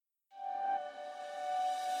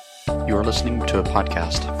You are listening to a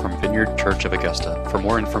podcast from Vineyard Church of Augusta. For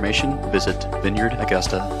more information, visit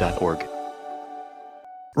vineyardaugusta.org.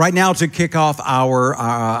 Right now, to kick off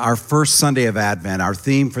our first Sunday of Advent, our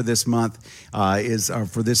theme for this month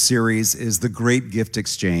for this series is the Great Gift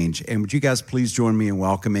Exchange. And would you guys please join me in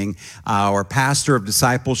welcoming our pastor of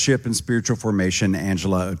discipleship and spiritual formation,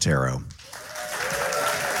 Angela Otero.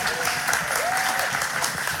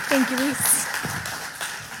 Thank you, Reese.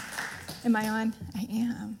 Am I on? I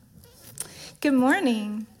am. Good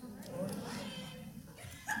morning.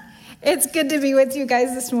 It's good to be with you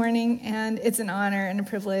guys this morning, and it's an honor and a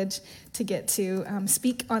privilege to get to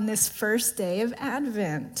speak on this first day of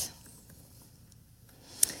Advent.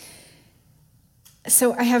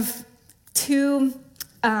 So I have two,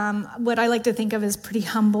 what I like to think of as pretty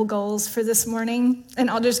humble goals for this morning,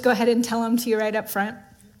 and I'll just go ahead and tell them to you right up front.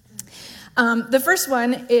 The first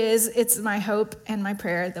one is, it's my hope and my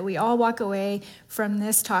prayer that we all walk away from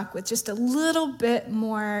this talk with just a little bit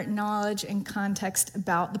more knowledge and context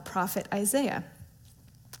about the prophet Isaiah,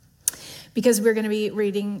 because we're going to be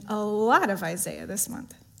reading a lot of Isaiah this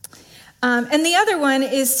month. And the other one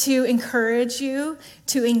is to encourage you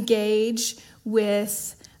to engage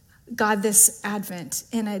with God this Advent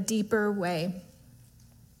in a deeper way.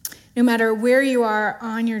 No matter where you are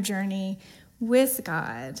on your journey with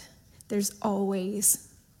God, there's always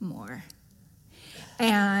more.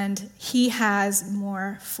 And he has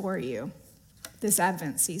more for you this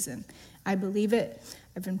Advent season. I believe it.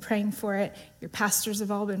 I've been praying for it. Your pastors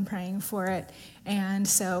have all been praying for it. And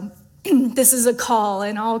so this is a call,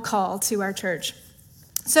 an all call to our church.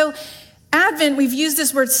 So Advent, we've used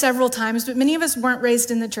this word several times, but many of us weren't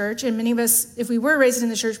raised in the church, and many of us, if we were raised in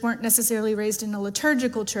the church, weren't necessarily raised in a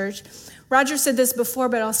liturgical church. Roger said this before,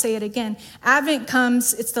 but I'll say it again. Advent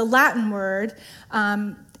comes, it's the Latin word,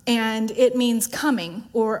 and it means coming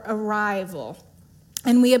or arrival.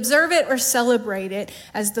 And we observe it or celebrate it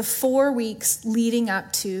as the 4 weeks leading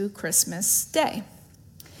up to Christmas Day.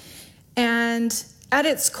 And at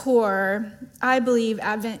its core, I believe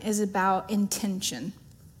Advent is about intention.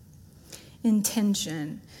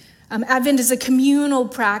 Advent is a communal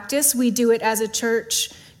practice. We do it as a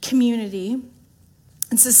church community.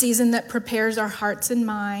 It's a season that prepares our hearts and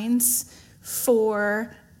minds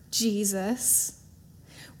for Jesus,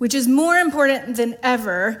 which is more important than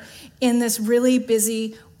ever in this really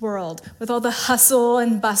busy world, with all the hustle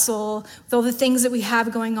and bustle, with all the things that we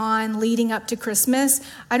have going on leading up to Christmas.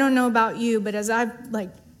 I don't know about you, but as I've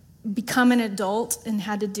become an adult and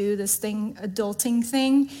had to do this adulting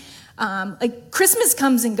thing, Christmas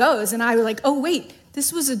comes and goes, and I was like, oh wait,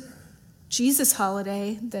 this was a Jesus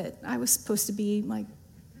holiday that I was supposed to be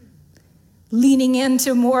leaning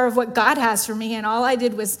into more of what God has for me, and all I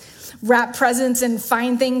did was wrap presents and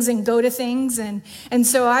find things and go to things, and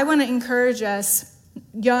so I want to encourage us,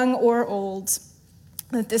 young or old,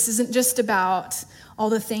 that this isn't just about all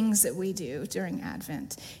the things that we do during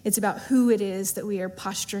Advent. It's about who it is that we are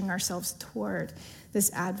posturing ourselves toward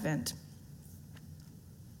this Advent.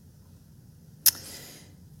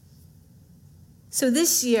 So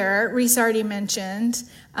this year, Reese already mentioned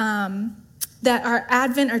that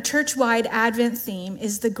our church-wide Advent theme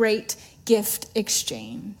is the Great Gift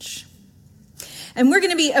Exchange. And we're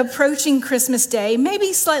going to be approaching Christmas Day,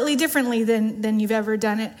 maybe slightly differently than you've ever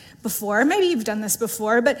done it before. Maybe you've done this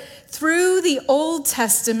before, but through the Old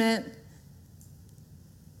Testament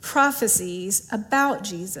prophecies about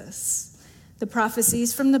Jesus, the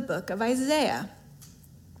prophecies from the book of Isaiah.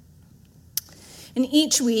 And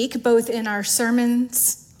each week, both in our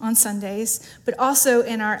sermons on Sundays, but also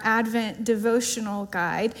in our Advent devotional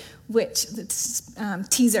guide, which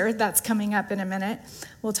teaser, that's coming up in a minute.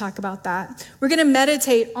 We'll talk about that. We're going to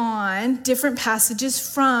meditate on different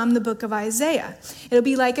passages from the book of Isaiah. It'll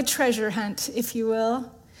be like a treasure hunt, if you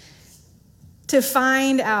will, to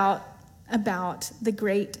find out about the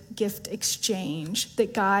great gift exchange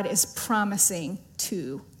that God is promising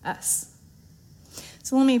to us.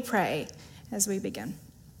 So let me pray as we begin.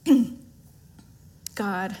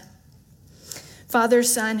 God, Father,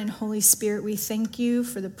 Son, and Holy Spirit, we thank you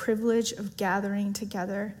for the privilege of gathering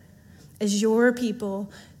together as your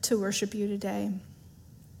people to worship you today.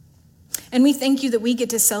 And we thank you that we get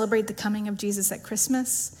to celebrate the coming of Jesus at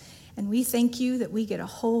Christmas. And we thank you that we get a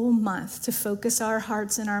whole month to focus our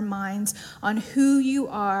hearts and our minds on who you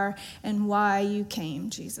are and why you came,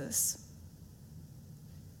 Jesus.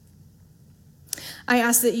 I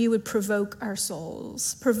ask that you would provoke our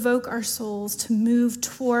souls to move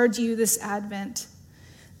toward you this Advent,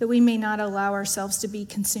 that we may not allow ourselves to be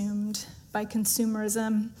consumed by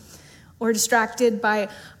consumerism or distracted by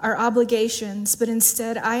our obligations, but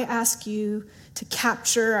instead I ask you to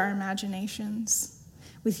capture our imaginations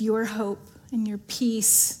with your hope and your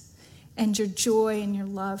peace and your joy and your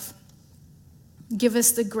love. Give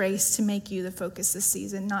us the grace to make you the focus this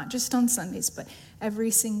season, not just on Sundays, but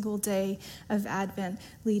every single day of Advent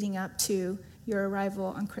leading up to your arrival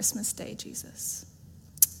on Christmas Day, Jesus.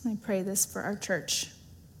 I pray this for our church.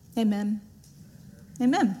 Amen.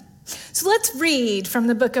 Amen. So let's read from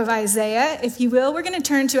the book of Isaiah, if you will. We're going to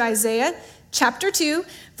turn to Isaiah chapter 2,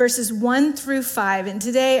 verses 1 through 5. And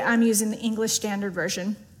today I'm using the English Standard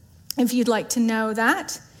Version, if you'd like to know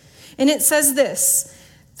that. And it says this: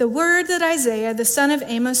 the word that Isaiah, the son of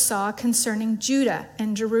Amos, saw concerning Judah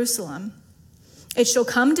and Jerusalem. It shall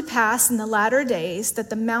come to pass in the latter days that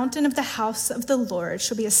the mountain of the house of the Lord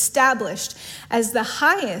shall be established as the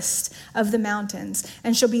highest of the mountains,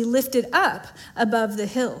 and shall be lifted up above the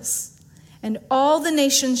hills. And all the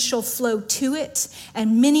nations shall flow to it,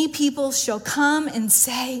 and many people shall come and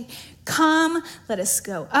say, Come, let us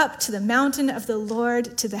go up to the mountain of the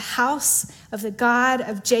Lord, to the house of the God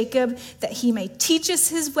of Jacob, that he may teach us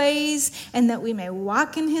his ways, and that we may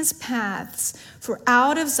walk in his paths. For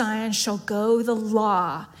out of Zion shall go the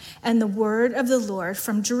law and the word of the Lord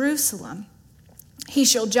from Jerusalem. He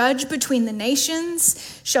shall judge between the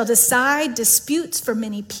nations, shall decide disputes for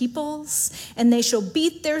many peoples, and they shall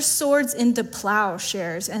beat their swords into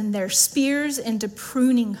plowshares and their spears into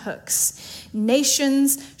pruning hooks.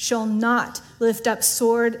 Nations shall not lift up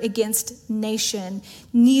sword against nation,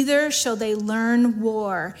 neither shall they learn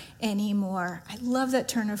war anymore. I love that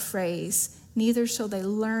turn of phrase. Neither shall they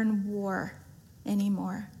learn war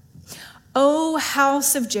anymore. O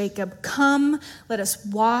house of Jacob, come, let us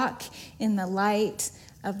walk in the light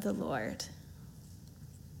of the Lord.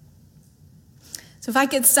 So if I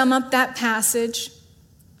could sum up that passage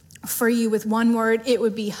for you with one word, it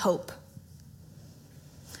would be hope.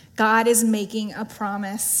 God is making a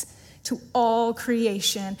promise to all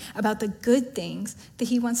creation about the good things that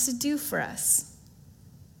he wants to do for us.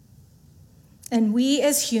 And we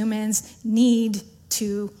as humans need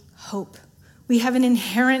to hope. We have an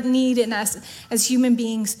inherent need in us as human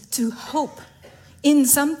beings to hope in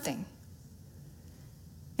something.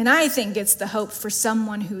 And I think it's the hope for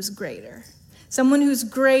someone who's greater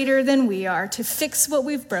than we are, to fix what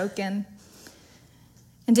we've broken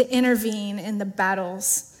and to intervene in the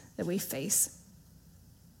battles that we face.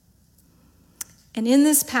 And in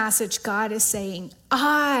this passage, God is saying,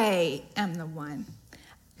 I am the one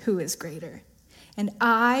who is greater. And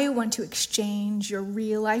I want to exchange your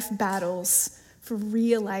real-life battles for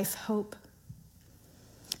real-life hope.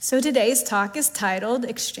 So today's talk is titled,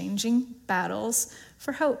 Exchanging Battles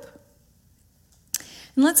for Hope.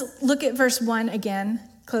 And let's look at verse 1 again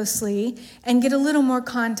closely and get a little more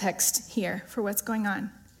context here for what's going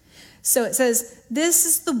on. So it says, this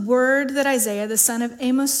is the word that Isaiah, the son of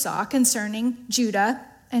Amos, saw concerning Judah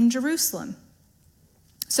and Jerusalem.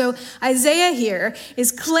 So Isaiah here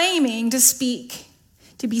is claiming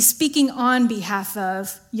to be speaking on behalf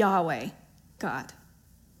of Yahweh, God.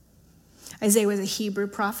 Isaiah was a Hebrew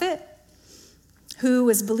prophet who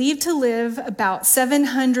was believed to live about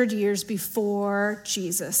 700 years before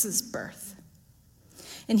Jesus' birth.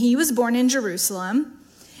 And he was born in Jerusalem,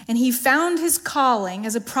 and he found his calling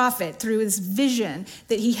as a prophet through his vision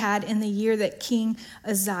that he had in the year that King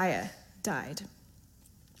Uzziah died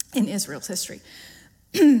in Israel's history.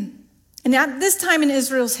 And at this time in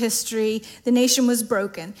Israel's history, the nation was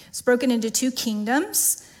broken. It's broken into two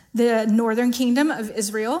kingdoms, the northern kingdom of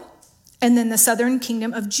Israel, and then the southern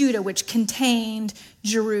kingdom of Judah, which contained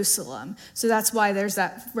Jerusalem. So that's why there's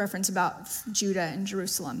that reference about Judah and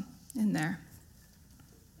Jerusalem in there.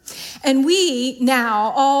 And we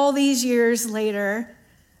now, all these years later,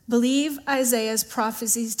 believe Isaiah's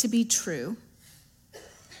prophecies to be true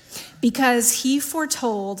because he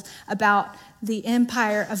foretold about the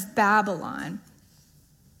empire of Babylon,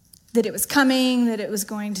 that it was coming, that it was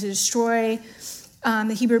going to destroy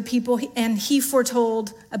the Hebrew people, and he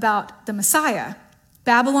foretold about the Messiah.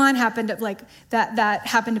 Babylon happened that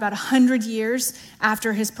happened about 100 years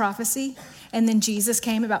after his prophecy, and then Jesus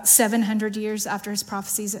came about 700 years after his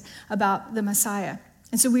prophecies about the Messiah.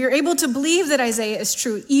 And so we are able to believe that Isaiah is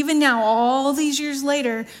true, even now, all these years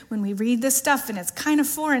later, when we read this stuff, and it's kind of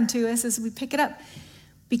foreign to us as we pick it up,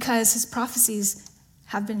 because his prophecies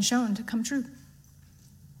have been shown to come true.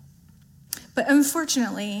 But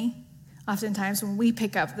unfortunately, oftentimes when we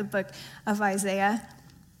pick up the book of Isaiah,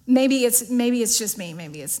 maybe it's just me,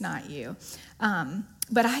 maybe it's not you,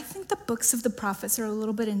 but I think the books of the prophets are a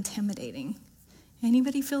little bit intimidating.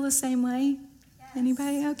 Anybody feel the same way? Yes.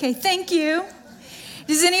 Anybody? Okay, thank you.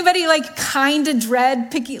 Does anybody kind of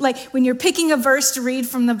dread picking, when you're picking a verse to read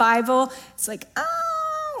from the Bible, it's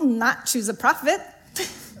not choose a prophet?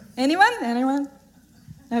 Anyone?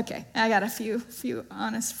 Okay, I got a few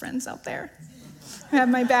honest friends out there who have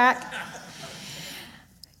my back.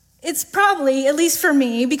 It's probably, at least for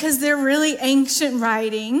me, because they're really ancient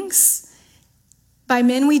writings by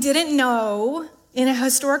men we didn't know in a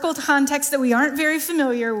historical context that we aren't very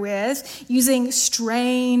familiar with, using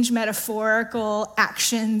strange metaphorical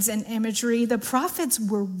actions and imagery. The prophets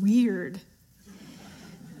were weird.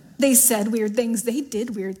 They said weird things. They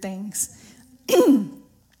did weird things.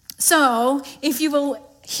 So, if you will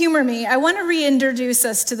humor me, I want to reintroduce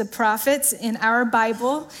us to the prophets in our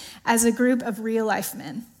Bible as a group of real-life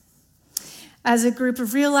men. As a group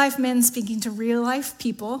of real-life men speaking to real-life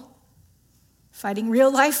people, fighting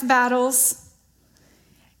real-life battles.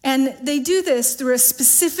 And they do this through a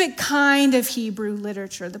specific kind of Hebrew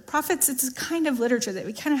literature. The prophets, it's a kind of literature that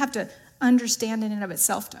we kind of have to understand in and of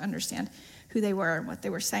itself to understand who they were and what they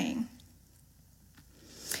were saying.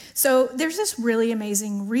 So there's this really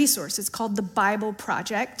amazing resource. It's called the Bible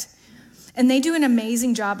Project. And they do an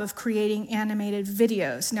amazing job of creating animated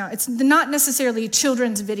videos. Now, it's not necessarily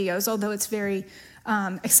children's videos, although it's very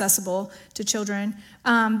accessible to children.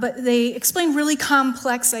 But they explain really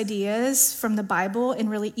complex ideas from the Bible in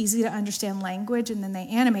really easy to understand language, and then they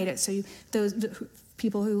animate it so those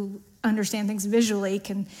people who understand things visually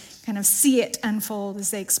can kind of see it unfold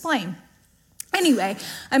as they explain. Anyway,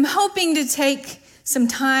 I'm hoping to take some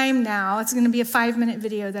time now. It's going to be a 5-minute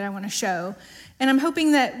video that I want to show. And I'm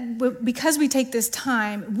hoping that because we take this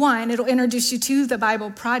time, one, it'll introduce you to the Bible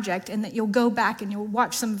Project, and that you'll go back and you'll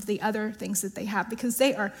watch some of the other things that they have, because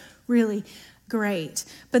they are really great.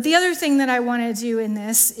 But the other thing that I want to do in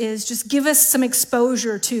this is just give us some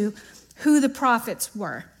exposure to who the prophets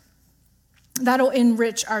were. That'll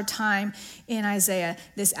enrich our time in Isaiah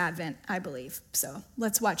this Advent, I believe. So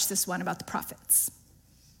let's watch this one about the prophets.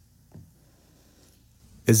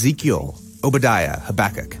 Ezekiel, Obadiah,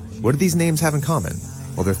 Habakkuk. What do these names have in common?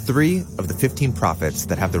 Well, they're 3 of the 15 prophets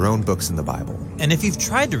that have their own books in the Bible. And if you've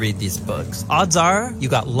tried to read these books, odds are you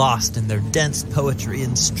got lost in their dense poetry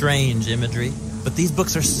and strange imagery. But these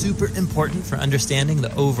books are super important for understanding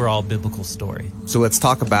the overall biblical story. So let's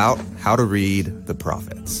talk about how to read the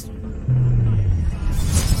prophets.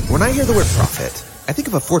 When I hear the word prophet, I think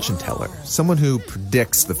of a fortune teller, someone who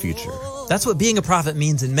predicts the future. That's what being a prophet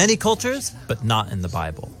means in many cultures, but not in the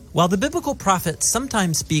Bible. While the biblical prophets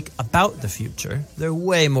sometimes speak about the future, they're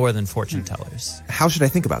way more than fortune tellers. How should I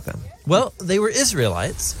think about them? Well, they were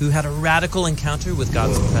Israelites who had a radical encounter with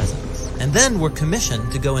God's presence, and then were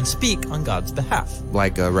commissioned to go and speak on God's behalf.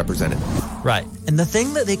 Like a representative. Right. And the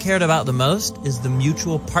thing that they cared about the most is the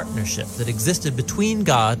mutual partnership that existed between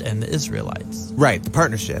God and the Israelites. Right, the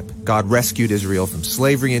partnership. God rescued Israel from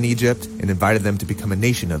slavery in Egypt and invited them to become a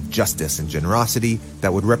nation of justice and generosity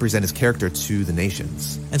that would represent his character to the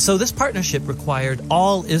nations. And so this partnership required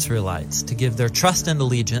all Israelites to give their trust and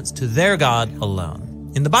allegiance to their God alone.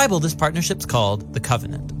 In the Bible, this partnership's called the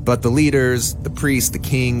covenant. But the leaders, the priests, the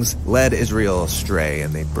kings, led Israel astray,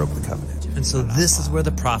 and they broke the covenant. And so this is where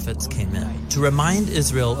the prophets came in, to remind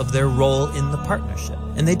Israel of their role in the partnership.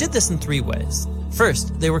 And they did this in 3 ways.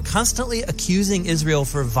 First, they were constantly accusing Israel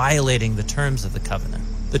for violating the terms of the covenant.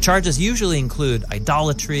 The charges usually include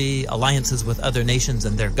idolatry, alliances with other nations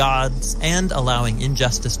and their gods, and allowing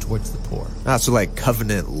injustice towards the poor. So like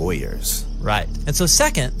covenant lawyers. Right. And so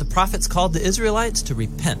second, the prophets called the Israelites to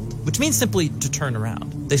repent, which means simply to turn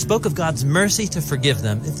around. They spoke of God's mercy to forgive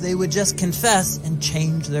them if they would just confess and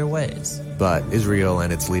change their ways. But Israel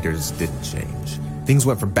and its leaders didn't change. Things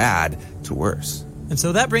went from bad to worse. And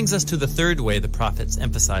so that brings us to the third way the prophets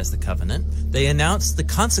emphasized the covenant. They announced the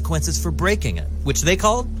consequences for breaking it, which they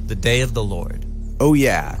called the day of the Lord. Oh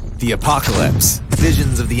yeah, the apocalypse,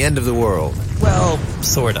 visions of the end of the world. Well,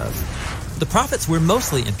 sort of. The prophets were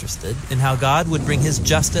mostly interested in how God would bring his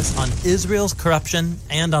justice on Israel's corruption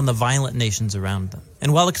and on the violent nations around them.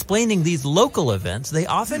 And while explaining these local events, they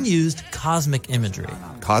often used cosmic imagery.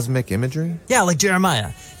 Cosmic imagery? Yeah, like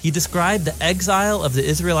Jeremiah. He described the exile of the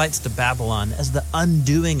Israelites to Babylon as the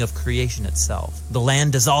undoing of creation itself. The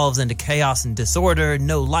land dissolves into chaos and disorder,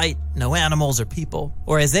 no light, no animals or people.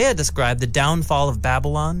 Or Isaiah described the downfall of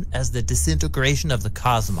Babylon as the disintegration of the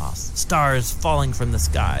cosmos, stars falling from the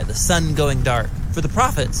sky, the sun going dark. For the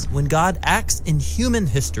prophets, when God acts in human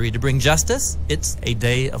history to bring justice, it's a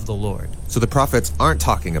day of the Lord. So the prophets aren't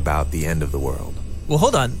talking about the end of the world. Well,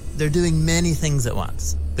 hold on. They're doing many things at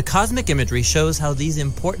once. The cosmic imagery shows how these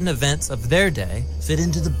important events of their day fit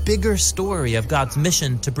into the bigger story of God's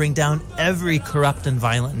mission to bring down every corrupt and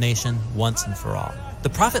violent nation once and for all. The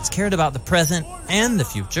prophets cared about the present and the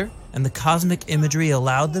future, and the cosmic imagery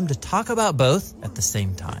allowed them to talk about both at the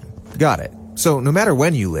same time. Got it. So no matter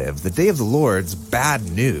when you live, the day of the Lord's bad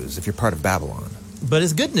news if you're part of Babylon. but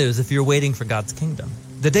is good news if you're waiting for God's kingdom.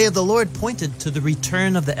 The day of the Lord pointed to the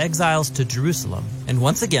return of the exiles to Jerusalem, and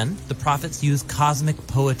once again, the prophets use cosmic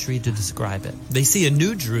poetry to describe it. They see a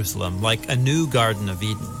new Jerusalem, like a new Garden of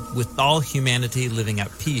Eden, with all humanity living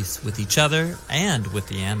at peace with each other and with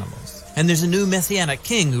the animals. And there's a new Messianic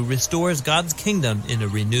king who restores God's kingdom in a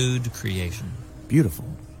renewed creation. Beautiful.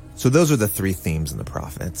 So those are the three themes in the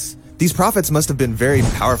prophets. These prophets must have been very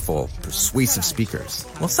powerful, persuasive speakers.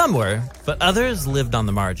 Well, some were, but others lived on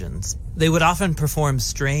the margins. They would often perform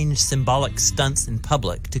strange symbolic stunts in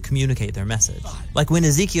public to communicate their message. Like when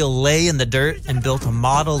Ezekiel lay in the dirt and built a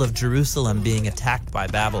model of Jerusalem being attacked by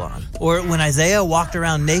Babylon. Or when Isaiah walked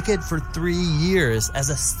around naked for 3 years as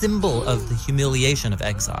a symbol of the humiliation of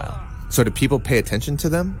exile. So do people pay attention to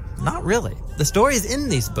them? Not really. The stories in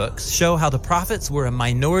these books show how the prophets were a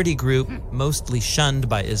minority group mostly shunned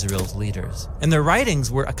by Israel's leaders. And their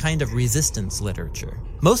writings were a kind of resistance literature.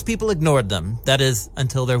 Most people ignored them, that is,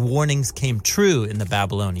 until their warnings came true in the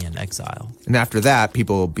Babylonian exile. And after that,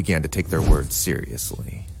 people began to take their words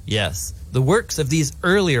seriously. Yes, the works of these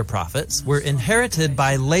earlier prophets were inherited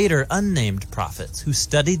by later unnamed prophets who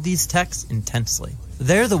studied these texts intensely.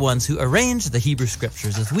 They're the ones who arranged the Hebrew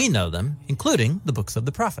scriptures as we know them, including the books of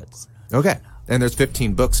the prophets. Okay, and there's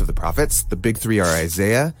 15 books of the prophets. The big three are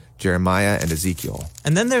Isaiah, Jeremiah, and Ezekiel.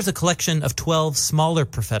 And then there's a collection of 12 smaller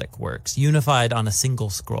prophetic works unified on a single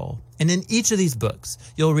scroll. And in each of these books,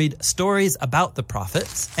 you'll read stories about the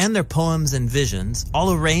prophets and their poems and visions,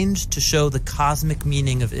 all arranged to show the cosmic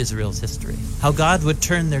meaning of Israel's history. How God would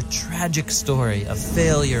turn their tragic story of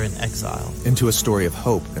failure and exile into a story of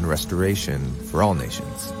hope and restoration for all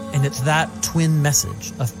nations. And it's that twin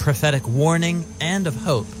message of prophetic warning and of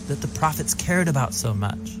hope that the prophets cared about so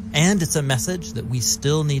much. And it's a message that we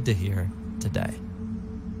still need to hear today.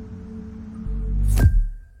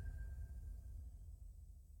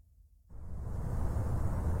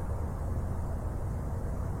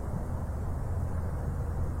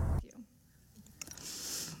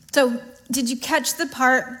 So, did you catch the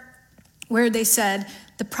part where they said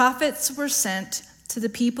the prophets were sent to the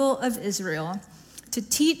people of Israel to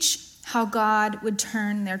teach how God would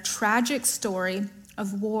turn their tragic story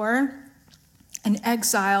of war and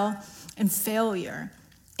exile and failure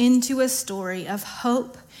into a story of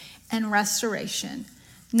hope and restoration,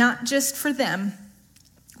 not just for them,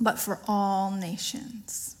 but for all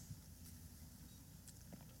nations?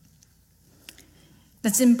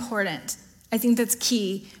 That's important. I think that's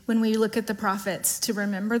key when we look at the prophets, to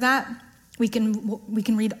remember that. We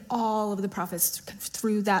can read all of the prophets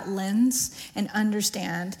through that lens and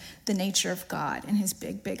understand the nature of God and his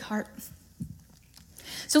big, big heart.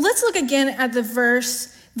 So let's look again at the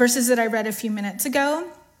verses that I read a few minutes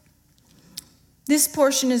ago. This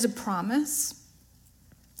portion is a promise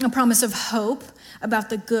of hope about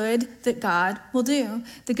the good that God will do,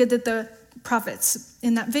 the good that the prophets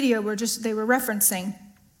in that video were referencing.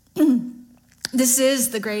 This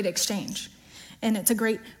is the great exchange, and it's a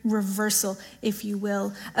great reversal, if you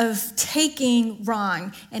will, of taking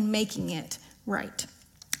wrong and making it right.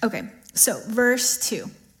 Okay, so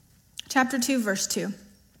chapter 2, verse 2.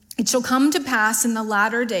 It shall come to pass in the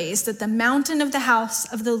latter days that the mountain of the house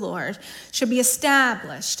of the Lord shall be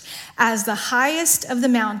established as the highest of the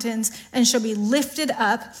mountains and shall be lifted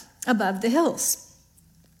up above the hills.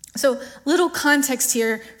 So, little context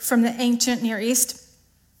here from the ancient Near East.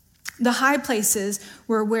 The high places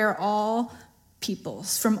were where all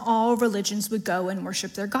peoples from all religions would go and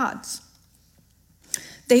worship their gods.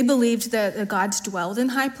 They believed that the gods dwelled in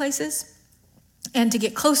high places, and to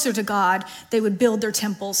get closer to God, they would build their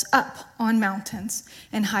temples up on mountains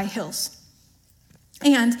and high hills.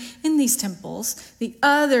 And in these temples, the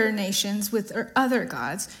other nations with their other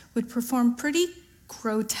gods would perform pretty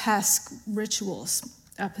grotesque rituals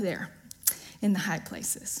up there in the high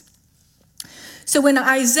places. So when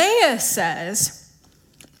Isaiah says,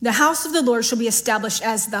 the house of the Lord shall be established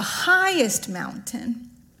as the highest mountain,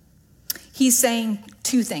 he's saying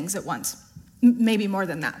two things at once. Maybe more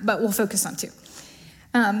than that, but we'll focus on two.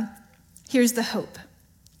 Here's the hope.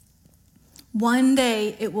 One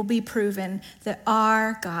day it will be proven that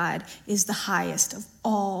our God is the highest of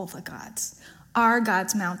all the gods. Our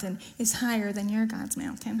God's mountain is higher than your God's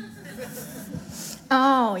mountain.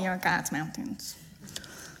 All your God's mountains.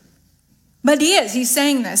 But he's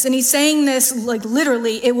saying this, and he's saying this like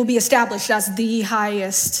literally, it will be established as the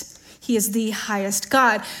highest. He is the highest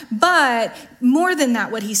God. But more than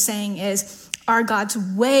that, what he's saying is our God's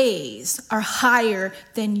ways are higher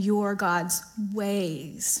than your God's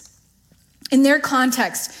ways. In their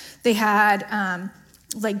context, they had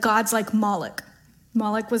gods like Moloch.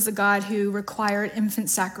 Moloch was the god who required infant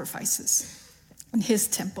sacrifices in his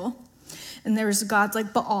temple. And there was gods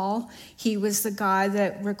like Baal. He was the god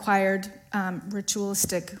that required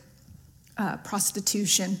ritualistic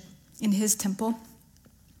prostitution in his temple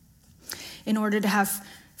in order to have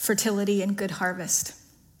fertility and good harvest.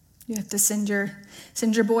 You have to send your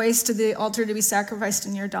boys to the altar to be sacrificed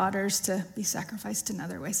and your daughters to be sacrificed in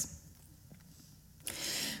other ways.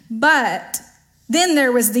 But then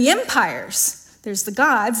there was the empires. There's the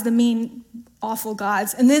gods, the mean, awful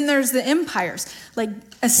gods. And then there's the empires, like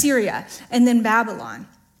Assyria and then Babylon,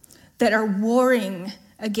 that are warring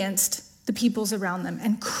against the peoples around them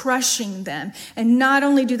and crushing them. And not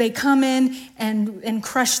only do they come in and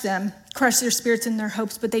crush them, crush their spirits and their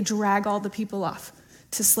hopes, but they drag all the people off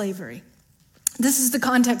to slavery. This is the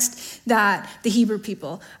context that the Hebrew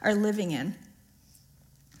people are living in.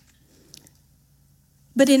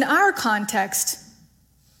 But in our context,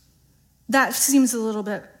 that seems a little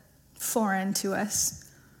bit foreign to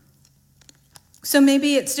us. So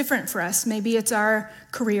maybe it's different for us. Maybe it's our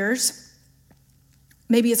careers.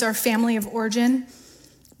 Maybe it's our family of origin.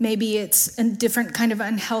 Maybe it's a different kind of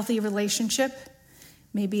unhealthy relationship.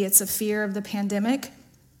 Maybe it's a fear of the pandemic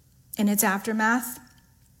and its aftermath.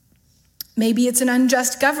 Maybe it's an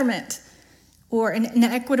unjust government or an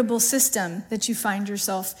inequitable system that you find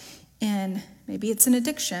yourself in. Maybe it's an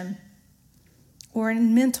addiction or a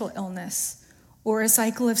mental illness or a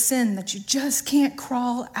cycle of sin that you just can't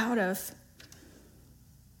crawl out of.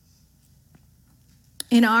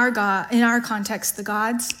 In our context, the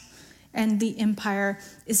gods and the empire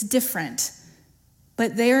is different,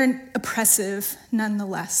 but they're oppressive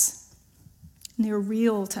nonetheless. And they're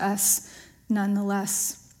real to us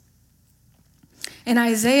nonetheless. And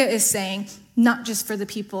Isaiah is saying, not just for the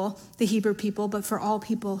people, the Hebrew people, but for all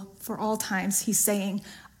people, for all times, he's saying,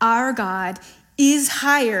 our God is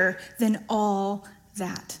higher than all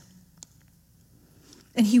that.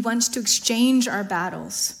 And he wants to exchange our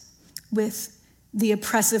battles with the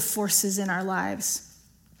oppressive forces in our lives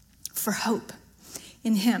for hope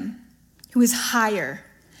in him, who is higher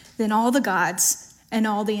than all the gods and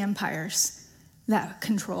all the empires that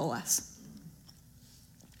control us.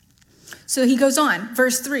 So he goes on,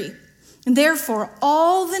 verse 3. And therefore,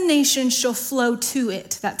 all the nations shall flow to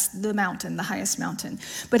it. That's the mountain, the highest mountain.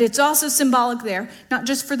 But it's also symbolic there, not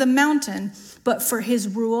just for the mountain, but for his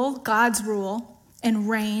rule, God's rule and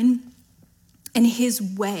reign, and his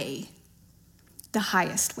way, the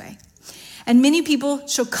highest way. And many people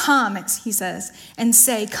shall come, he says, and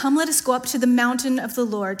say, come, let us go up to the mountain of the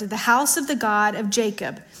Lord, to the house of the God of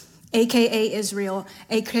Jacob, a.k.a. Israel,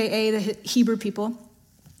 a.k.a. the Hebrew people,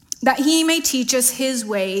 that he may teach us his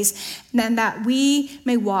ways, and that we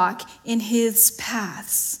may walk in his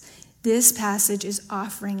paths. This passage is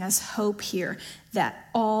offering us hope here that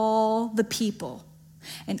all the people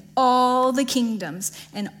and all the kingdoms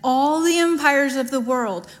and all the empires of the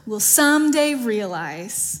world will someday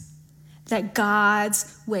realize that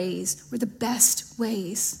God's ways were the best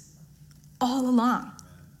ways all along.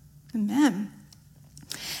 Amen.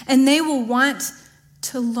 And they will want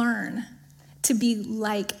to learn to be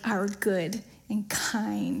like our good and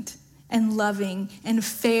kind and loving and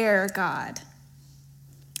fair God.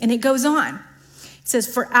 And it goes on. It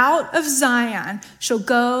says, for out of Zion shall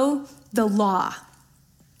go the law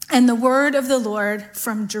and the word of the Lord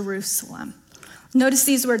from Jerusalem. Notice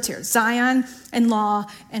these words here, Zion and law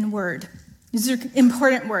and word. These are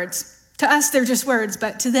important words. To us, they're just words,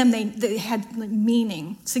 but to them, they had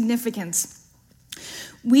meaning, significance.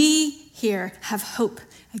 We here have hope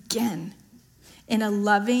again in a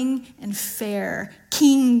loving and fair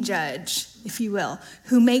king judge, if you will,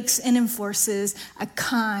 who makes and enforces a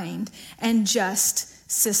kind and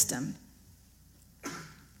just system.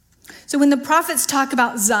 So when the prophets talk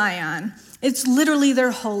about Zion, it's literally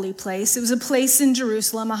their holy place. It was a place in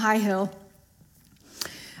Jerusalem, a high hill.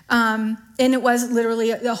 And it was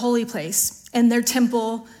literally a holy place. And their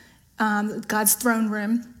temple, God's throne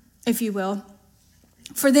room, if you will.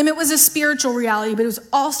 For them, it was a spiritual reality, but it was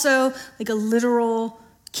also like a literal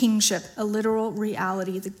kingship, a literal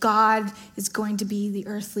reality that God is going to be the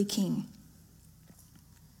earthly king.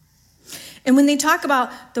 And when they talk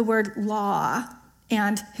about the word law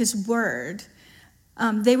and his word,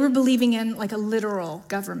 they were believing in like a literal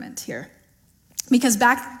government here. Because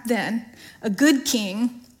back then, a good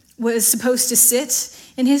king was supposed to sit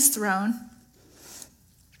in his throne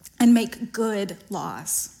and make good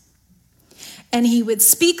laws. And he would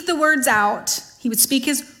speak the words out. He would speak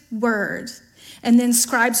his word. And then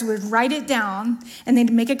scribes would write it down. And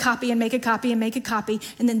they'd make a copy and make a copy and make a copy.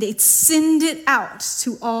 And then they'd send it out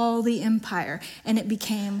to all the empire. And it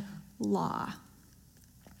became law.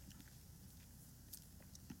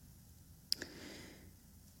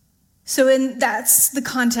 So that's the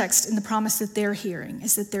context and the promise that they're hearing,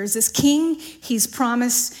 is that there's this king. He's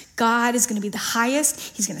promised God is going to be the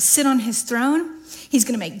highest. He's going to sit on his throne. He's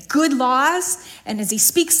going to make good laws. And as he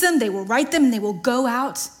speaks them, they will write them and they will go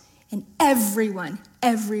out. And everyone,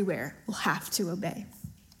 everywhere will have to obey.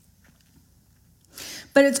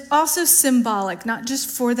 But it's also symbolic, not just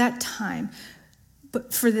for that time,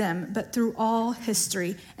 but for them, but through all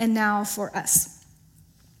history and now for us.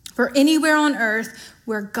 For anywhere on earth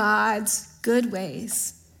where God's good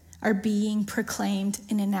ways are being proclaimed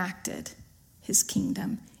and enacted, his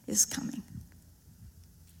kingdom is coming.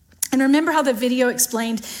 And remember how the video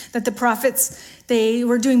explained that the prophets, they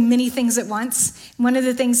were doing many things at once. One of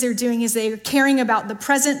the things they're doing is they're caring about the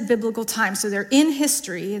present biblical time. So they're in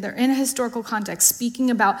history, they're in a historical context,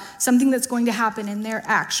 speaking about something that's going to happen in their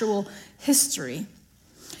actual history.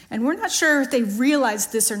 And we're not sure if they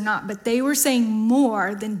realized this or not, but they were saying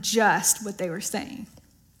more than just what they were saying.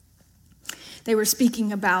 They were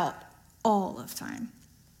speaking about all of time.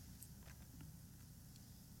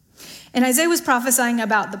 And Isaiah was prophesying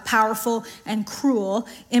about the powerful and cruel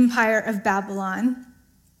empire of Babylon,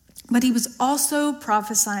 but he was also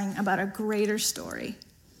prophesying about a greater story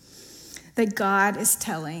that God is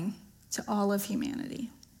telling to all of humanity.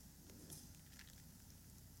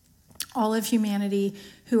 All of humanity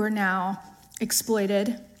who are now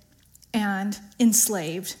exploited and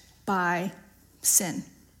enslaved by sin.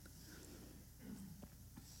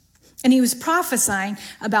 And he was prophesying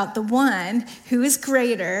about the one who is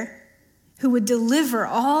greater, who would deliver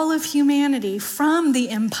all of humanity from the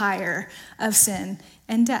empire of sin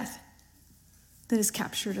and death that has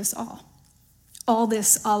captured us all. All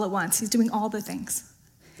this all at once. He's doing all the things.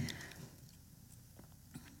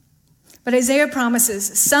 But Isaiah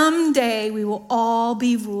promises someday we will all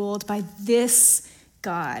be ruled by this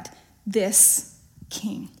God, this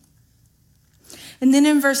King. And then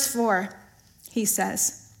in verse 4, he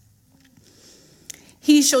says,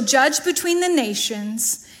 he shall judge between the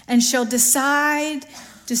nations and shall decide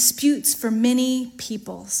disputes for many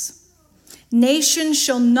peoples. Nation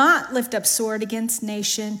shall not lift up sword against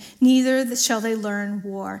nation, neither shall they learn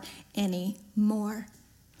war anymore.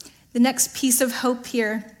 The next piece of hope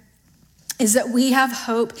here is that we have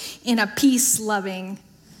hope in a peace-loving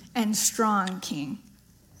and strong king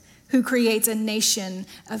who creates a nation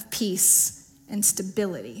of peace and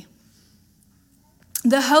stability.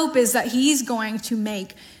 The hope is that he's going to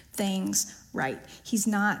make things right. He's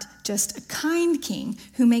not just a kind king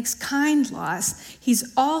who makes kind laws.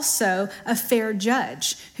 He's also a fair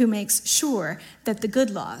judge who makes sure that the good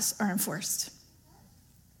laws are enforced.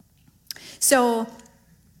 So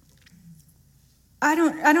I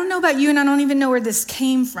don't know about you, and I don't even know where this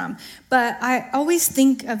came from, but I always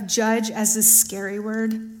think of judge as a scary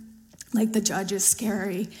word. Like the judge is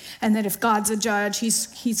scary, and that if God's a judge,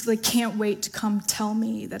 he's like, can't wait to come tell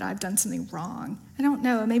me that I've done something wrong. I don't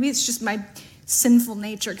know. Maybe it's just my sinful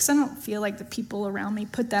nature, because I don't feel like the people around me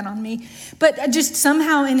put that on me. But just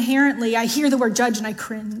somehow inherently, I hear the word judge and I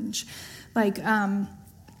cringe. Like I'm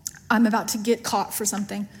about to get caught for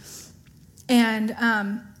something. And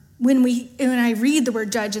when I read the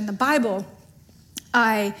word judge in the Bible,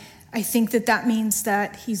 I think that means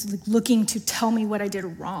that he's looking to tell me what I did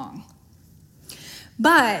wrong.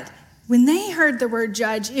 But when they heard the word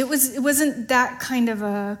judge, it wasn't that kind of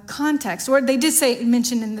a context. Or they did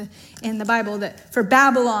mention in the Bible that for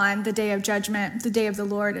Babylon, the day of judgment, the day of the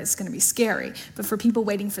Lord is going to be scary. But for people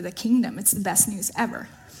waiting for the kingdom, it's the best news ever.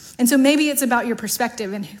 And so maybe it's about your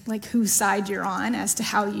perspective and like whose side you're on as to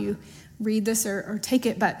how you read this or take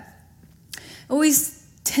it. But I always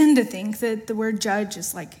tend to think that the word judge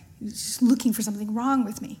is like just looking for something wrong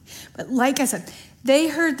with me. But like I said, they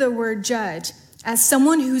heard the word judge as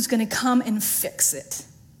someone who's going to come and fix it.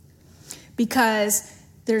 Because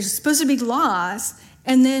there's supposed to be laws,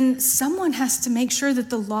 and then someone has to make sure that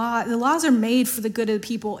the laws are made for the good of the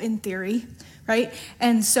people in theory, right?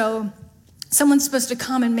 And so someone's supposed to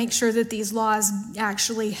come and make sure that these laws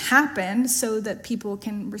actually happen so that people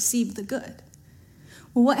can receive the good.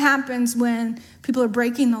 Well, what happens when people are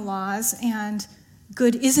breaking the laws and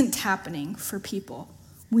good isn't happening for people?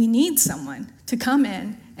 We need someone to come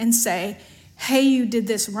in and say, hey, you did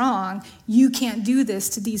this wrong. You can't do this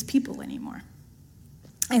to these people anymore.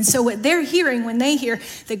 And so what they're hearing when they hear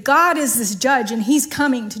that God is this judge and he's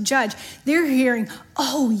coming to judge, they're hearing,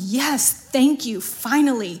 oh, yes, thank you,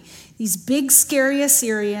 finally. These big, scary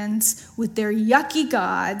Assyrians with their yucky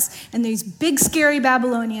gods, and these big, scary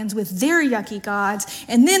Babylonians with their yucky gods,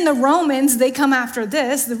 and then the Romans, they come after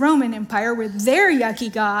this, the Roman Empire with their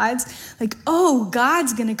yucky gods. Like, oh,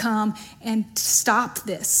 God's going to come and stop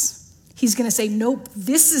this. He's going to say, nope,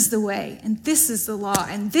 this is the way, and this is the law,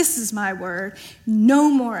 and this is my word.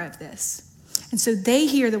 No more of this. And so they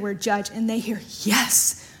hear the word judge, and they hear,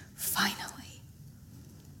 yes, finally.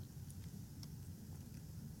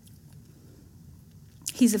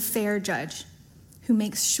 He's a fair judge who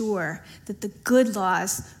makes sure that the good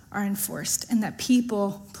laws are enforced and that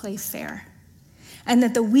people play fair, and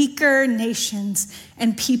that the weaker nations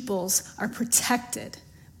and peoples are protected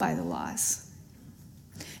by the laws.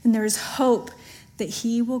 And there is hope that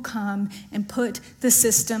he will come and put the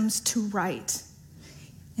systems to right.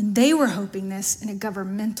 And they were hoping this in a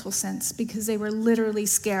governmental sense because they were literally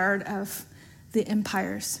scared of the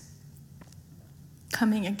empires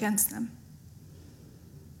coming against them.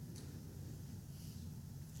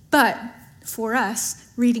 But for us,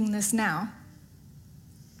 reading this now,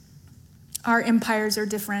 our empires are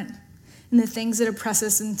different, and the things that oppress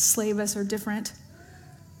us and enslave us are different.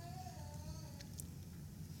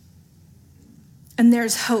 And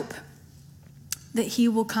there's hope that he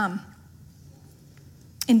will come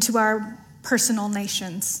into our personal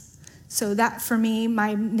nations. So that for me,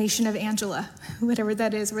 my nation of Angela, whatever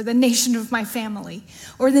that is, or the nation of my family,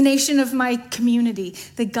 or the nation of my community,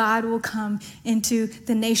 that God will come into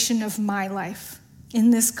the nation of my life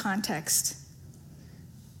in this context.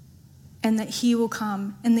 And that he will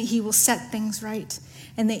come and that he will set things right.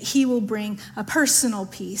 And that he will bring a personal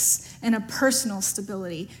peace and a personal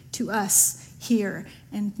stability to us here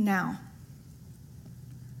and now.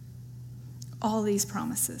 All these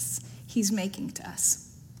promises he's making to us.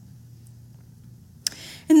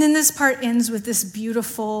 And then this part ends with this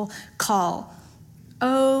beautiful call.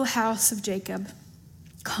 O house of Jacob,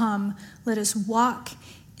 come, let us walk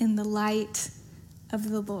in the light of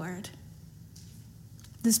the Lord.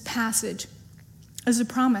 This passage is a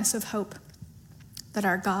promise of hope that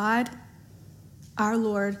our God, our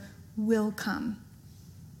Lord, will come.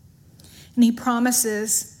 And he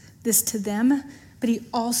promises this to them, but he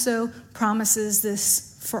also promises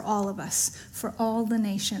this for all of us, for all the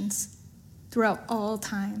nations, throughout all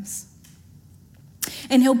times.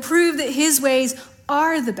 And he'll prove that his ways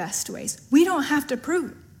are the best ways. We don't have to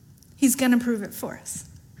prove it. He's going to prove it for us.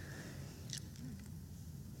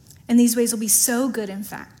 And these ways will be so good, in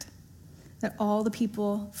fact, that all the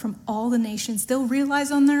people from all the nations, they'll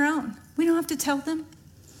realize on their own. We don't have to tell them.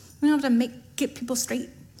 We don't have to get people straight.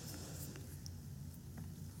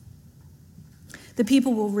 The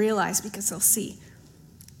people will realize because they'll see.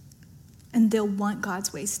 And they'll want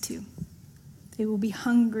God's ways too. They will be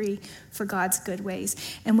hungry for God's good ways.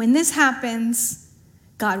 And when this happens,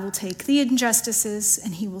 God will take the injustices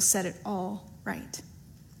and he will set it all right.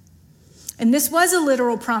 And this was a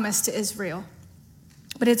literal promise to Israel,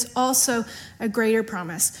 but it's also a greater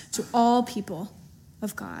promise to all people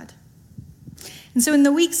of God. And so in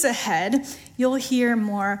the weeks ahead, you'll hear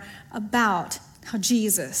more about how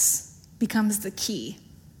Jesus becomes the key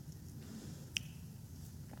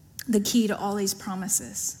to all these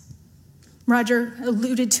promises. Roger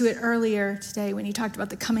alluded to it earlier today when he talked about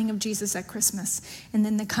the coming of Jesus at Christmas and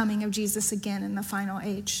then the coming of Jesus again in the final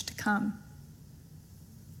age to come.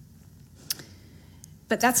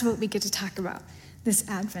 But that's what we get to talk about this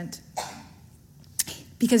Advent.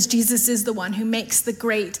 Because Jesus is the one who makes the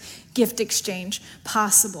great gift exchange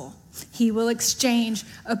possible. He will exchange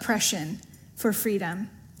oppression for freedom.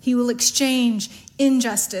 He will exchange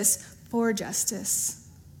injustice for justice.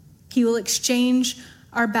 He will exchange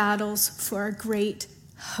our battles for a great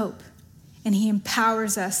hope. And he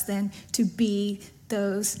empowers us then to be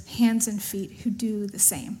those hands and feet who do the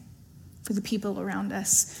same for the people around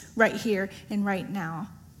us right here and right now,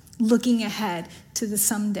 looking ahead to the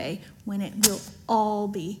someday when it will all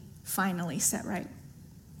be finally set right.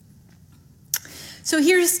 So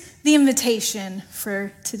here's the invitation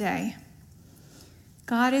for today.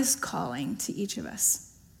 God is calling to each of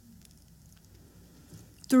us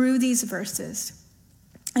through these verses.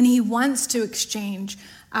 And he wants to exchange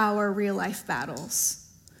our real life battles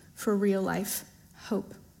for real life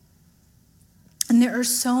hope. And there are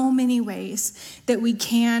so many ways that we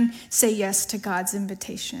can say yes to God's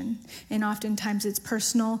invitation. And oftentimes it's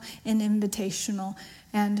personal and invitational.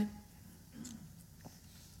 And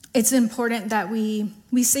it's important that we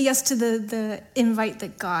say yes to the invite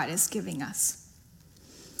that God is giving us.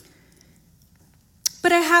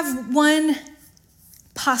 But I have one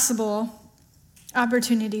possible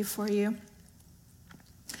opportunity for you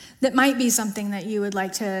that might be something that you would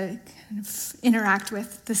like to kind of interact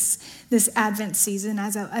with this Advent season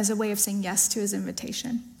as a way of saying yes to his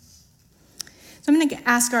invitation. So I'm going to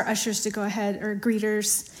ask our ushers to go ahead, or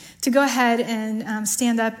greeters, to go ahead and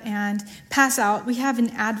stand up and pass out. We have an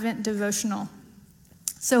Advent devotional.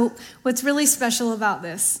 So what's really special about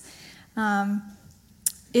this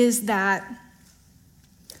is that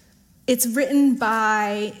it's written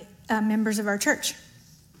by members of our church.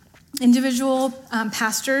 Individual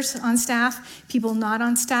pastors on staff, people not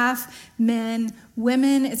on staff, men,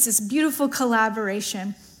 women. It's this beautiful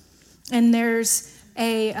collaboration. And there's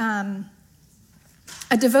a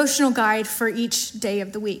devotional guide for each day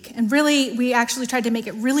of the week. And really, we actually tried to make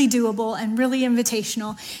it really doable and really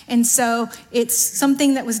invitational. And so it's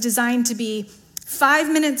something that was designed to be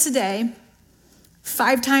 5 minutes a day,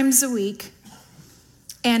 5 times a week,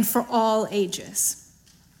 and for all ages.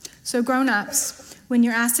 So grown-ups, when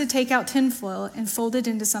you're asked to take out tinfoil and fold it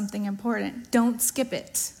into something important, don't skip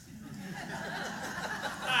it.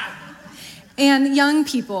 And young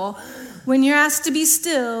people, when you're asked to be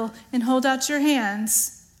still and hold out your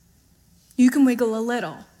hands, you can wiggle a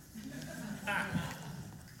little.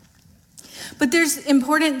 But there's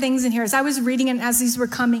important things in here. As I was reading and as these were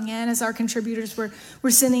coming in, as our contributors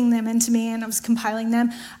were sending them into me and I was compiling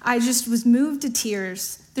them, I just was moved to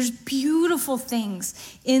tears. There's beautiful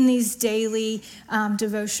things in these daily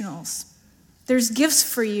devotionals. There's gifts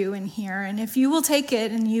for you in here, and if you will take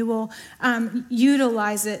it and you will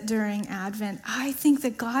utilize it during Advent, I think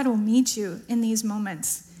that God will meet you in these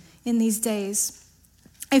moments, in these days.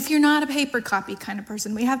 If you're not a paper copy kind of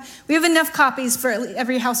person, we have enough copies for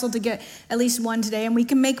every household to get at least one today, and we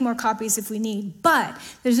can make more copies if we need. But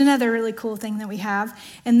there's another really cool thing that we have,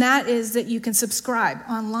 and that is that you can subscribe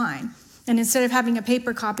online. And instead of having a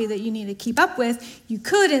paper copy that you need to keep up with, you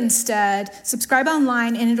could instead subscribe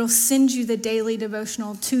online, and it'll send you the daily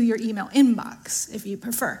devotional to your email inbox, if you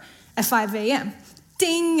prefer, at 5 a.m.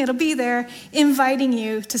 Ding, it'll be there, inviting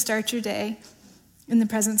you to start your day in the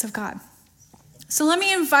presence of God. So let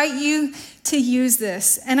me invite you to use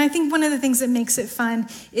this. And I think one of the things that makes it fun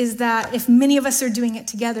is that if many of us are doing it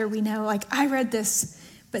together, we know, like, I read this,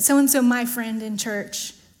 but so-and-so, my friend in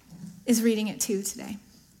church, is reading it too today.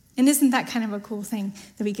 And isn't that kind of a cool thing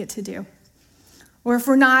that we get to do? Or if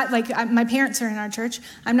we're not, like my parents are in our church,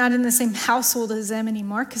 I'm not in the same household as them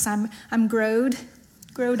anymore because I'm growed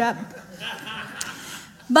up.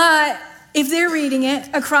 But if they're reading it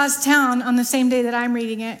across town on the same day that I'm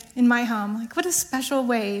reading it in my home, like what a special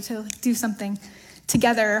way to do something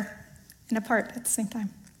together and apart at the same time.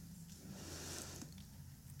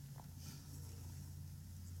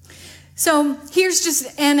 So here's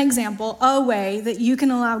just an example, a way that you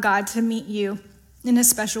can allow God to meet you in a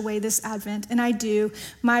special way this Advent. And I do.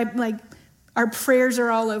 Our prayers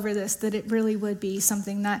are all over this, that it really would be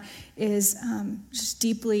something that is just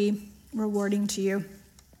deeply rewarding to you.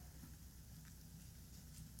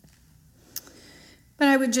 But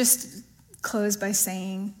I would just close by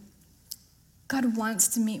saying, God wants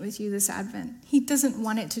to meet with you this Advent. He doesn't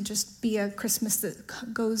want it to just be a Christmas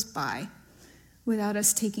that goes by without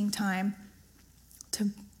us taking time to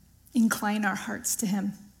incline our hearts to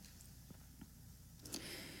him.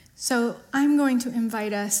 So I'm going to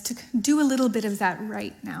invite us to do a little bit of that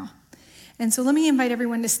right now. And so let me invite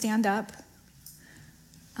everyone to stand up.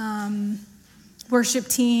 Worship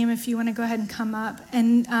team, if you want to go ahead and come up.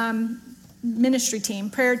 And ministry team,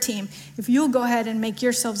 prayer team, if you'll go ahead and make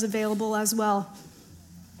yourselves available as well.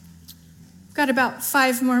 We've got about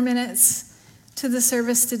 5 more minutes to the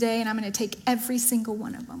service today, and I'm going to take every single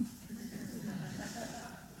one of them.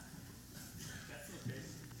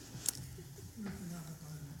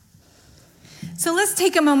 So let's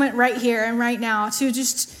take a moment right here and right now to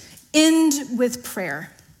just end with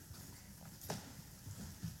prayer.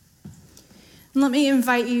 And let me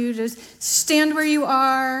invite you to stand where you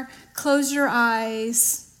are, close your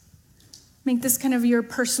eyes, make this kind of your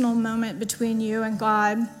personal moment between you and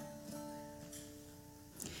God.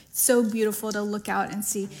 It's so beautiful to look out and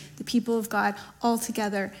see the people of God all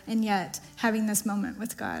together and yet having this moment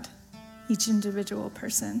with God, each individual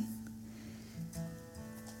person.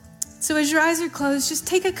 So as your eyes are closed, just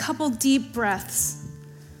take a couple deep breaths.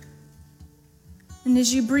 And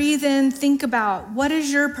as you breathe in, think about what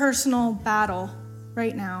is your personal battle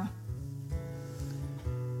right now?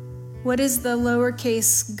 What is the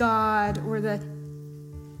lowercase God or the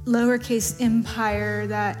lowercase empire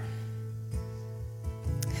that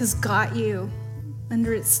has got you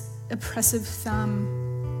under its oppressive thumb?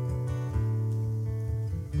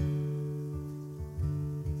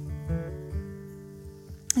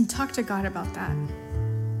 And talk to God about that.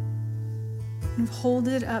 And hold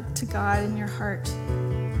it up to God in your heart.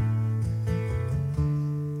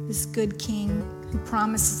 This good King who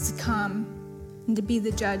promises to come and to be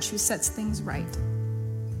the judge who sets things right.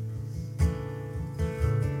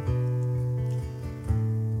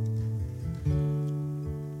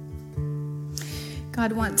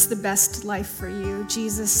 God wants the best life for you.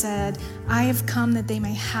 Jesus said, I have come that they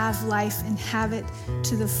may have life and have it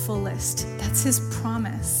to the fullest. That's his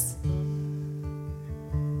promise.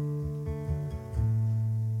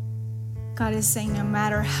 God is saying, no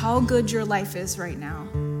matter how good your life is right now,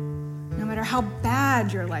 no matter how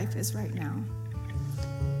bad your life is right now,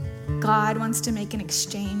 God wants to make an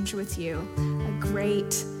exchange with you, a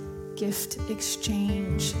great gift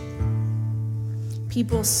exchange.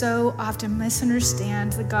 People so often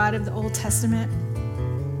misunderstand the God of the Old Testament.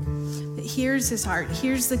 But here's his heart.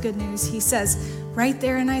 Here's the good news. He says right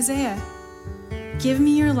there in Isaiah, give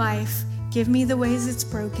me your life. Give me the ways it's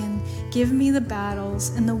broken. Give me the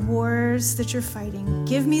battles and the wars that you're fighting.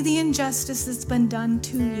 Give me the injustice that's been done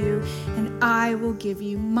to you, and I will give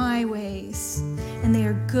you my ways. And they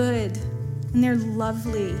are good, and they're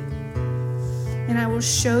lovely. And I will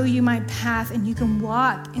show you my path, and you can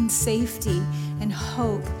walk in safety and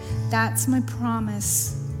hope. That's my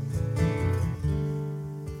promise.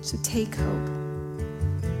 So take hope.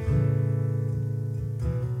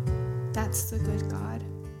 That's the good God.